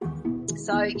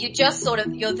So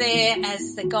you're there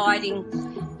as the guiding,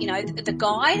 the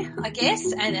guide, I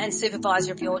guess, and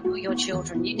supervisor of your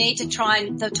children. You need to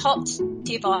the top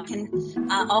tip I can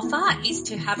offer is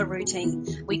to have a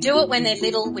routine. We do it when they're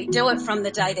little. We do it from the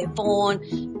day they're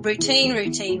born. Routine,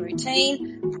 routine,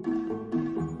 routine.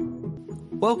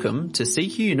 Welcome to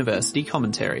CQ University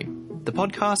Commentary, the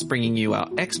podcast bringing you our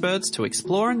experts to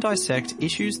explore and dissect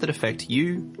issues that affect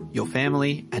you, your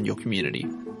family, and your community.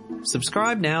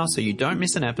 Subscribe now so you don't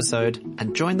miss an episode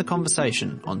and join the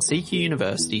conversation on CQ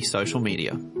University social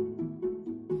media.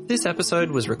 This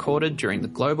episode was recorded during the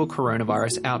global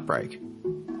coronavirus outbreak.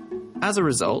 As a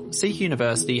result, CQ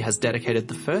University has dedicated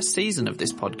the first season of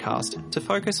this podcast to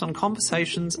focus on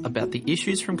conversations about the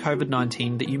issues from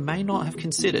COVID-19 that you may not have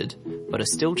considered, but are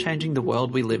still changing the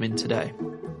world we live in today.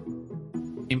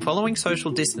 In following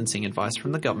social distancing advice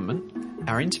from the government,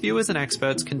 our interviewers and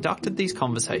experts conducted these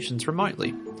conversations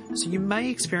remotely, so you may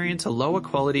experience a lower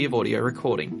quality of audio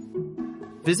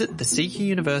recording. Visit the CQ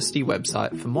University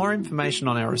website for more information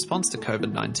on our response to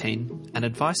COVID-19 and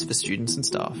advice for students and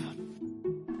staff.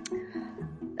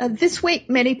 This week,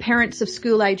 many parents of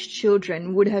school-aged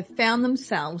children would have found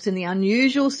themselves in the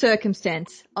unusual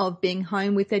circumstance of being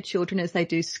home with their children as they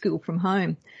do school from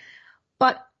home.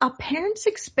 But are parents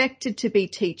expected to be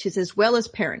teachers as well as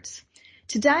parents?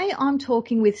 Today, I'm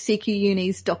talking with CQ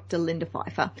Uni's Dr. Linda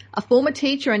Pfeiffer, a former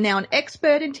teacher and now an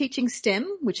expert in teaching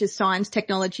STEM, which is science,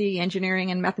 technology,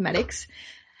 engineering and mathematics,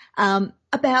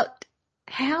 about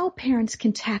how parents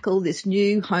can tackle this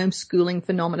new homeschooling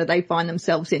phenomena they find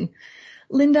themselves in.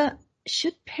 Linda,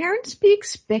 should parents be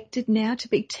expected now to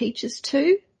be teachers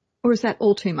too, or is that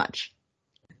all too much?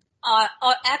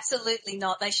 Absolutely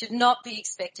not. They should not be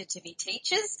expected to be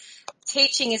teachers.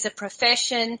 Teaching is a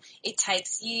profession. It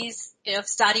takes years of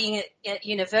studying at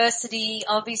university,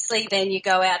 obviously. Then you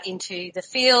go out into the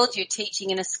field. You're teaching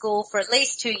in a school for at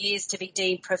least 2 years to be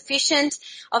deemed proficient.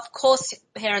 Of course,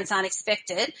 parents aren't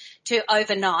expected to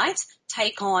overnight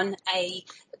take on a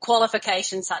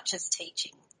qualification such as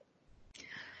teaching.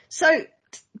 So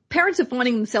parents are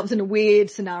finding themselves in a weird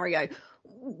scenario.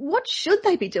 What should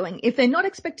they be doing? If they're not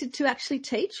expected to actually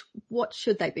teach, what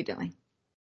should they be doing?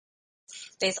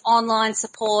 There's online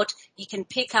support. You can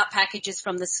pick up packages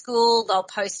from the school. They'll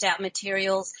post out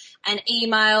materials and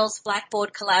emails,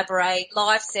 Blackboard Collaborate,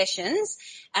 live sessions.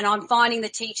 And I'm finding the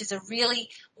teachers are really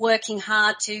working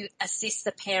hard to assist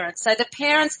the parents. So the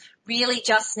parents really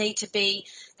just need to be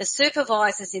the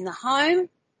supervisors in the home.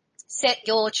 Set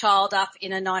your child up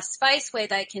in a nice space where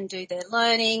they can do their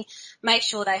learning, make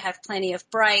sure they have plenty of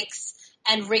breaks,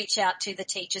 and reach out to the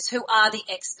teachers who are the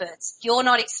experts. You're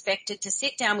not expected to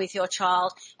sit down with your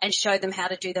child and show them how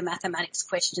to do the mathematics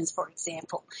questions, for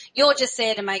example. You're just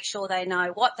there to make sure they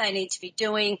know what they need to be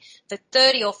doing for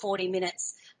 30 or 40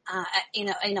 minutes in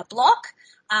a block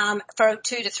for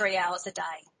 2 to 3 hours a day.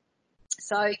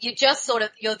 So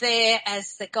you're there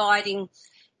as the guiding,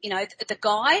 the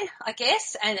guide, I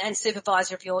guess, and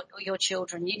supervisor of your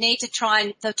children. You need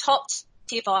to the top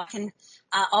tip I can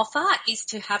offer is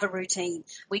to have a routine.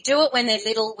 We do it when they're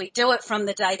little. We do it from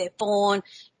the day they're born.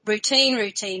 Routine,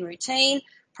 routine, routine.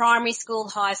 Primary school,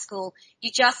 high school. You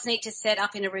just need to set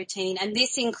up in a routine. And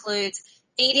this includes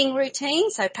eating routine.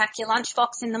 So pack your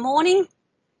lunchbox in the morning,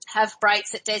 have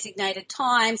breaks at designated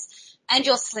times, and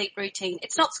your sleep routine.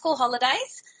 It's not school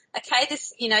holidays. Okay,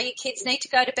 your kids need to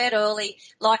go to bed early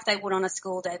like they would on a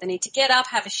school day. They need to get up,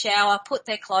 have a shower, put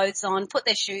their clothes on, put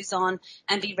their shoes on,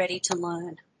 and be ready to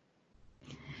learn.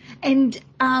 And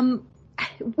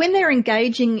when they're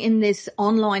engaging in this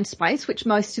online space, which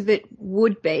most of it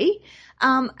would be,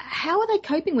 how are they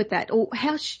coping with that? Or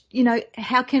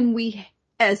how can we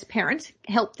as parents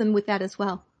help them with that as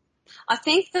well? I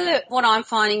think that what I'm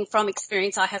finding from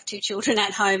experience, I have 2 children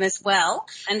at home as well,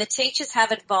 and the teachers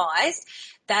have advised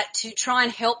that to try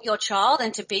and help your child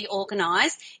and to be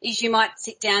organised is you might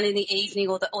sit down in the evening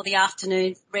or the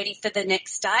afternoon ready for the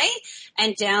next day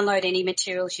and download any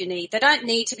materials you need. They don't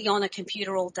need to be on a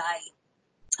computer all day.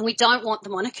 And we don't want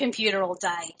them on a computer all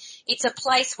day. It's a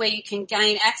place where you can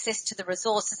gain access to the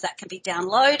resources that can be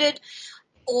downloaded,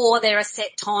 or there are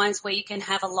set times where you can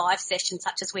have a live session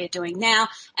such as we're doing now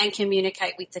and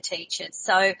communicate with the teachers.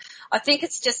 So I think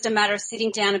it's just a matter of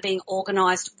sitting down and being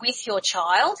organised with your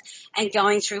child and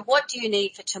going through what do you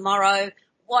need for tomorrow,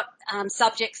 what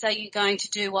subjects are you going to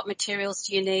do, what materials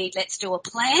do you need. Let's do a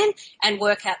plan and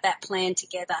work out that plan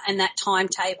together and that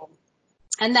timetable.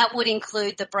 And that would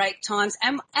include the break times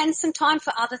and some time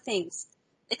for other things.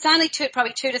 It's only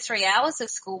probably 2 to 3 hours of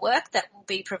schoolwork that will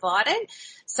be provided.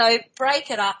 So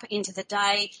break it up into the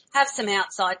day, have some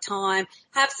outside time,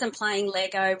 have some playing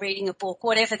Lego, reading a book,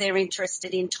 whatever they're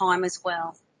interested in time as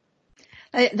well.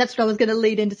 That's what I was going to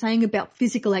lead into saying about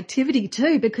physical activity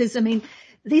too, because, I mean,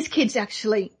 these kids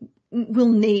actually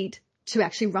will need to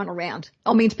actually run around.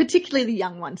 I mean, particularly the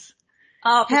young ones.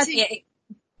 Oh,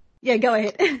 yeah, go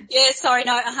ahead. Yeah, sorry,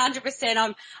 no,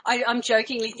 100%. I'm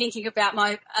jokingly thinking about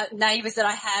my neighbours that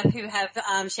I have who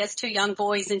have, she has 2 young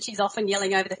boys and she's often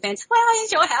yelling over the fence, why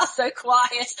is your house so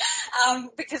quiet?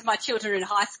 Because my children are in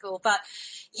high school. But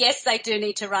yes, they do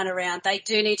need to run around. They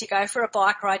do need to go for a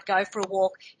bike ride, go for a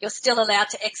walk. You're still allowed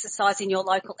to exercise in your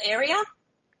local area,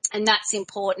 and that's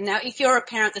important. Now, if you're a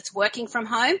parent that's working from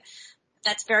home,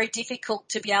 that's very difficult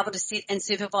to be able to sit and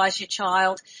supervise your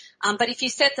child. But if you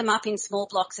set them up in small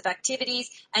blocks of activities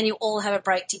and you all have a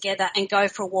break together and go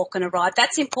for a walk and a ride,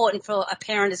 that's important for a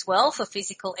parent as well for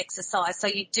physical exercise. So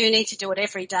you do need to do it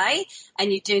every day,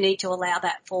 and you do need to allow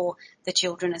that for the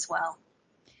children as well.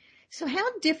 So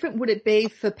how different would it be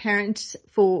for parents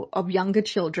of younger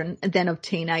children than of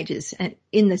teenagers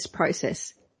in this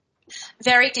process?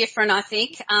 Very different, I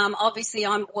think. Obviously,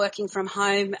 I'm working from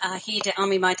home here.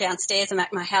 I'm in my downstairs. I'm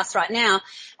at my house right now,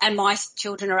 and my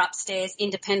children are upstairs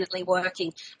independently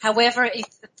working. However,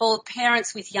 for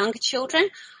parents with younger children,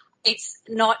 it's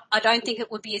not. I don't think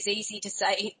it would be as easy to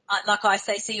say, like I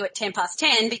say, see you at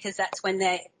 10:10, because that's when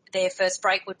their first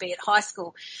break would be at high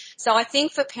school. So I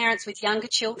think for parents with younger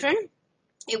children,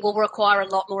 it will require a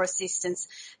lot more assistance.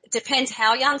 It depends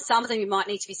how young. Some of them you might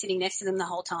need to be sitting next to them the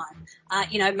whole time,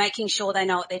 making sure they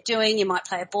know what they're doing. You might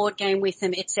play a board game with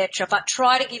them, etc. But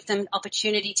try to give them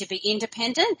opportunity to be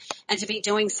independent and to be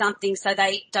doing something so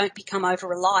they don't become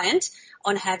over-reliant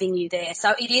on having you there.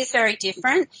 So it is very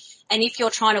different. And if you're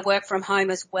trying to work from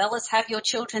home as well as have your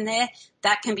children there,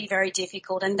 that can be very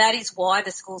difficult. And that is why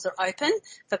the schools are open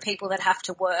for people that have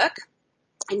to work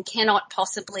and cannot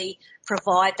possibly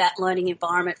provide that learning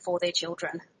environment for their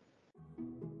children.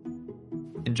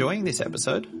 Enjoying this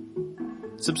episode?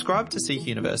 Subscribe to Seek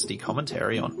University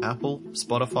Commentary on Apple,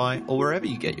 Spotify, or wherever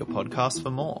you get your podcasts for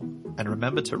more. And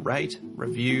remember to rate,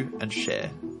 review, and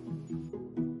share.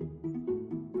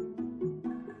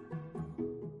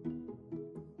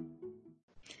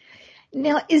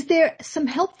 Now, is there some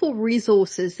helpful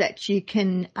resources that you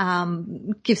can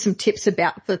give some tips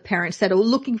about for parents that are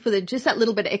looking for just that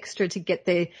little bit extra to get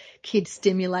their kids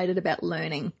stimulated about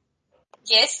learning?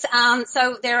 Yes,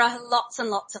 so there are lots and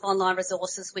lots of online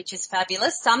resources, which is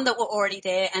fabulous, some that were already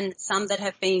there and some that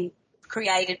have been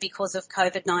created because of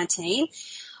COVID-19.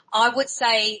 I would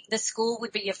say the school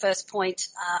would be your first point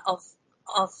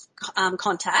of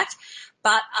contact,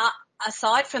 but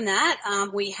aside from that,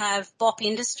 we have BOP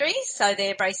Industries, so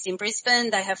they're based in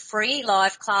Brisbane. They have free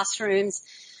live classrooms.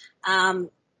 The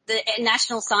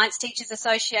National Science Teachers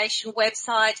Association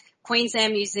website,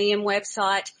 Queensland Museum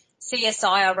website,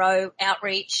 CSIRO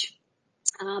outreach,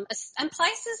 and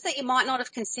places that you might not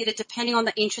have considered depending on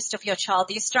the interest of your child.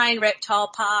 The Australian Reptile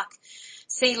Park,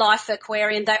 Sea Life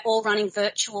Aquarium, they're all running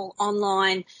virtual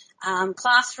online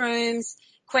classrooms.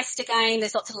 Quest Again,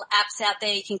 there's lots of little apps out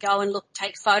there. You can go and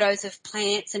take photos of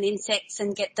plants and insects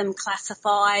and get them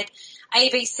classified.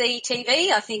 ABC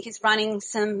TV, I think, is running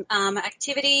some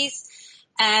activities.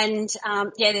 And,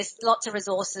 there's lots of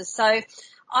resources. So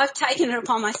I've taken it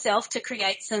upon myself to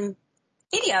create some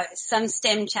videos, some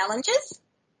STEM challenges.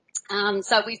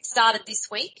 So we've started this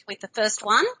week with the first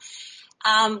one,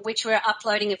 which we're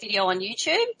uploading a video on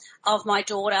YouTube of my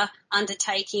daughter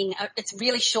undertaking, it's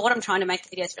really short, I'm trying to make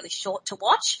the videos really short to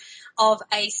watch, of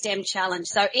a STEM challenge.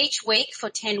 So each week for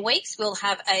 10 weeks we'll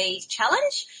have a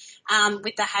challenge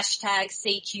with the hashtag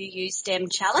CQU STEM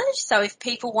challenge. So if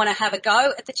people want to have a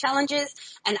go at the challenges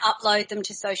and upload them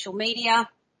to social media,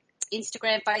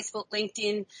 Instagram, Facebook,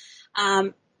 LinkedIn,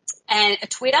 and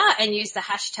Twitter, and use the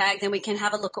hashtag, then we can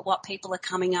have a look at what people are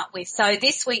coming up with. So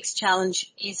this week's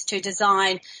challenge is to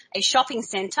design a shopping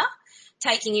centre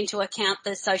taking into account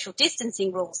the social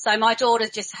distancing rules. So my daughter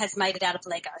just has made it out of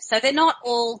Lego. So they're not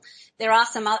all, there are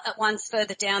some ones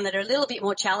further down that are a little bit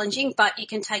more challenging, but you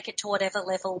can take it to whatever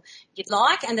level you'd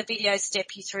like, and the videos step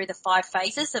you through the 5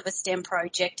 phases of a STEM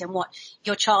project and what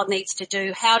your child needs to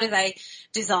do. How do they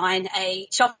design a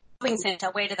shopping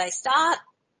centre? Where do they start?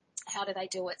 How do they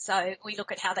do it? So we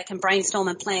look at how they can brainstorm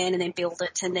and plan and then build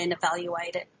it and then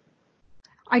evaluate it.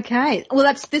 Okay. Well,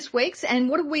 that's this week's. And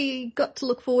what have we got to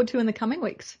look forward to in the coming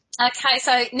weeks? Okay,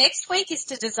 so next week is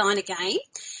to design a game.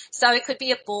 So it could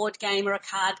be a board game or a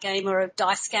card game or a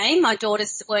dice game. My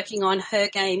daughter's working on her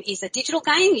game is a digital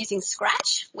game using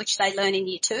Scratch, which they learn in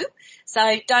Year 2.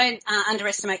 So don't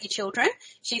underestimate your children.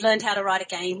 She learned how to write a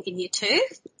game in Year 2.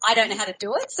 I don't know how to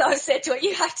do it, so I've said to her,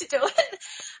 you have to do it.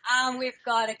 We've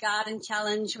got a garden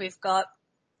challenge. We've got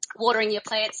watering your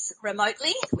plants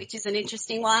remotely, which is an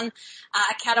interesting one.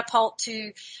 A catapult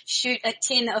to shoot a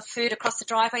tin of food across the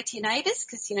driveway to your neighbours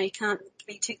because, you can't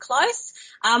be too close.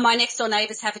 My next door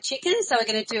neighbours have a chicken, so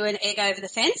we're going to do an egg over the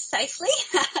fence safely.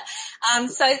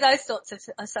 So those sorts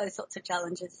of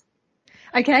challenges.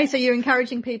 Okay, so you're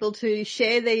encouraging people to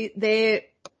share their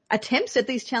attempts at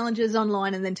these challenges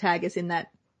online and then tag us in that.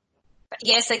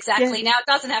 Yes, exactly. Yeah. Now, it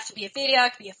doesn't have to be a video,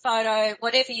 it could be a photo,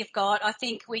 whatever you've got. I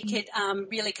think we could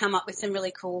really come up with some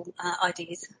really cool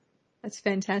ideas. That's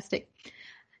fantastic.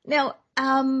 Now,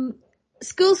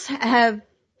 schools have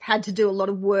had to do a lot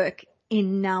of work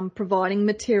in providing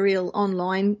material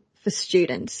online for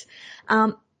students.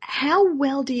 How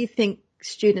well do you think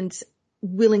students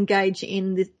will engage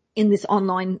in this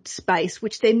online space,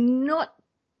 which they're not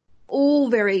all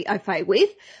very au fait with,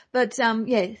 but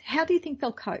how do you think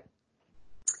they'll cope?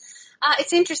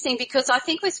 It's interesting because I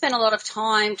think we spent a lot of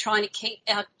time trying to keep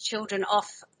our children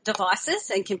off devices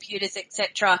and computers,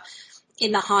 etc.,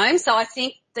 in the home. So I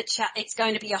think it's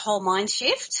going to be a whole mind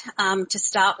shift to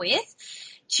start with.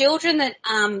 Children that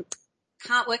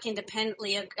can't work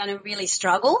independently are going to really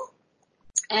struggle,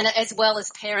 and as well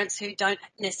as parents who don't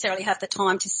necessarily have the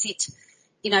time to sit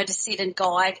and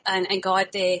guide and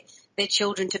guide their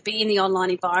children to be in the online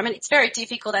environment. It's very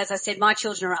difficult. As I said, my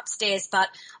children are upstairs, but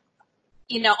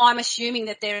I'm assuming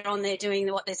that they're on there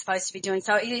doing what they're supposed to be doing.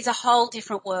 So it is a whole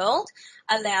different world,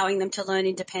 allowing them to learn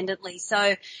independently.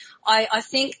 So I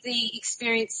think the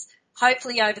experience,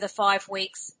 hopefully over the 5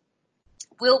 weeks,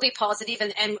 will be positive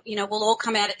and we'll all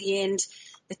come out at the end.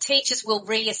 The teachers will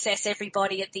reassess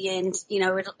everybody at the end.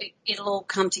 It'll all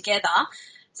come together.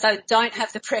 So don't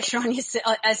have the pressure on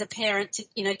yourself as a parent to,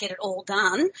 get it all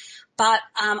done. But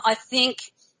I think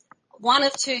one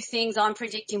of two things I'm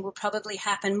predicting will probably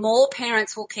happen. More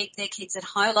parents will keep their kids at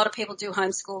home. A lot of people do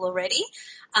homeschool already,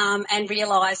 and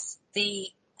realise the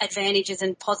advantages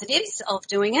and positives of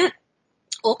doing it.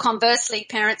 Or conversely,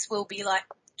 parents will be like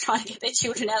trying to get their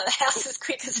children out of the house as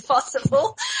quick as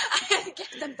possible and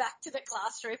get them back to the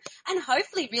classroom and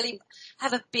hopefully really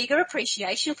have a bigger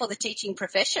appreciation for the teaching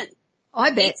profession. I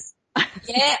bet.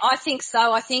 Yeah, I think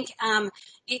so. I think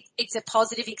it's a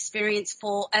positive experience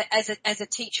for as a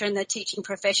teacher in the teaching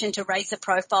profession to raise the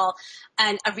profile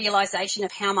and a realisation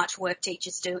of how much work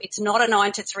teachers do. It's not a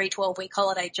 9 to 3 12-week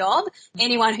holiday job.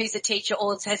 Anyone who's a teacher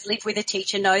or has lived with a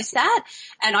teacher knows that,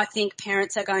 and I think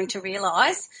parents are going to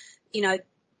realise,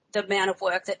 the amount of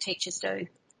work that teachers do.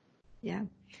 Yeah.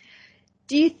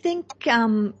 Do you think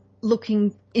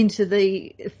looking into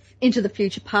the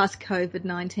future past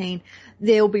COVID-19,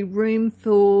 there will be room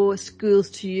for schools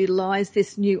to utilise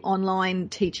this new online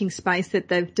teaching space that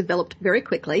they've developed very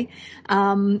quickly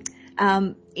in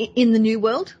the new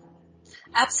world?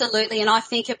 Absolutely, and I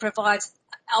think it provides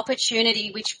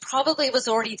opportunity which probably was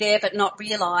already there but not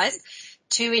realised,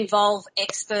 to involve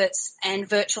experts and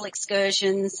virtual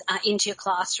excursions into your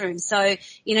classroom. So,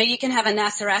 you can have a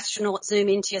NASA astronaut zoom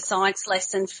into your science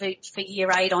lesson for year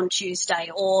 8 on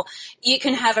Tuesday, or you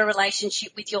can have a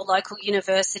relationship with your local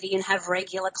university and have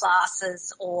regular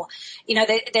classes, or,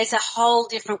 there's a whole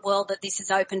different world that this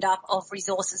has opened up of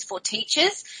resources for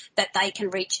teachers that they can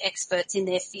reach experts in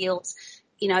their fields,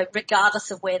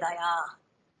 regardless of where they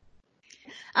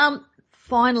are.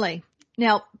 Finally,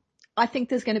 now, I think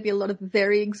there's going to be a lot of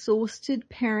very exhausted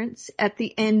parents at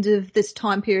the end of this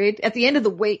time period, at the end of the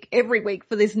week, every week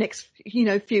for this next,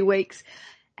 few weeks.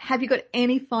 Have you got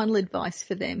any final advice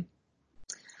for them?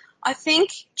 I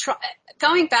think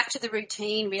going back to the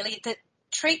routine, really, that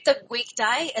treat the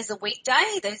weekday as a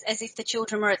weekday, as if the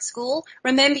children were at school.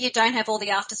 Remember, you don't have all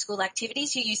the after-school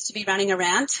activities you used to be running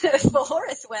around for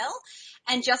as well.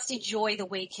 And just enjoy the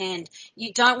weekend.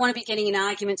 You don't want to be getting in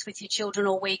arguments with your children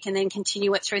all week and then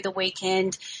continue it through the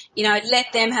weekend.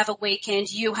 Let them have a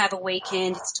weekend. You have a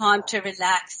weekend. It's time to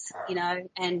relax,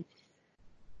 and,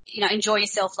 enjoy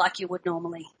yourself like you would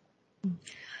normally.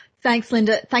 Thanks,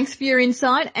 Linda. Thanks for your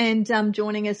insight and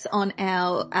joining us on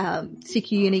our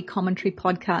CQ Uni Commentary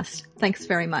podcast. Thanks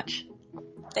very much.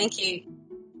 Thank you.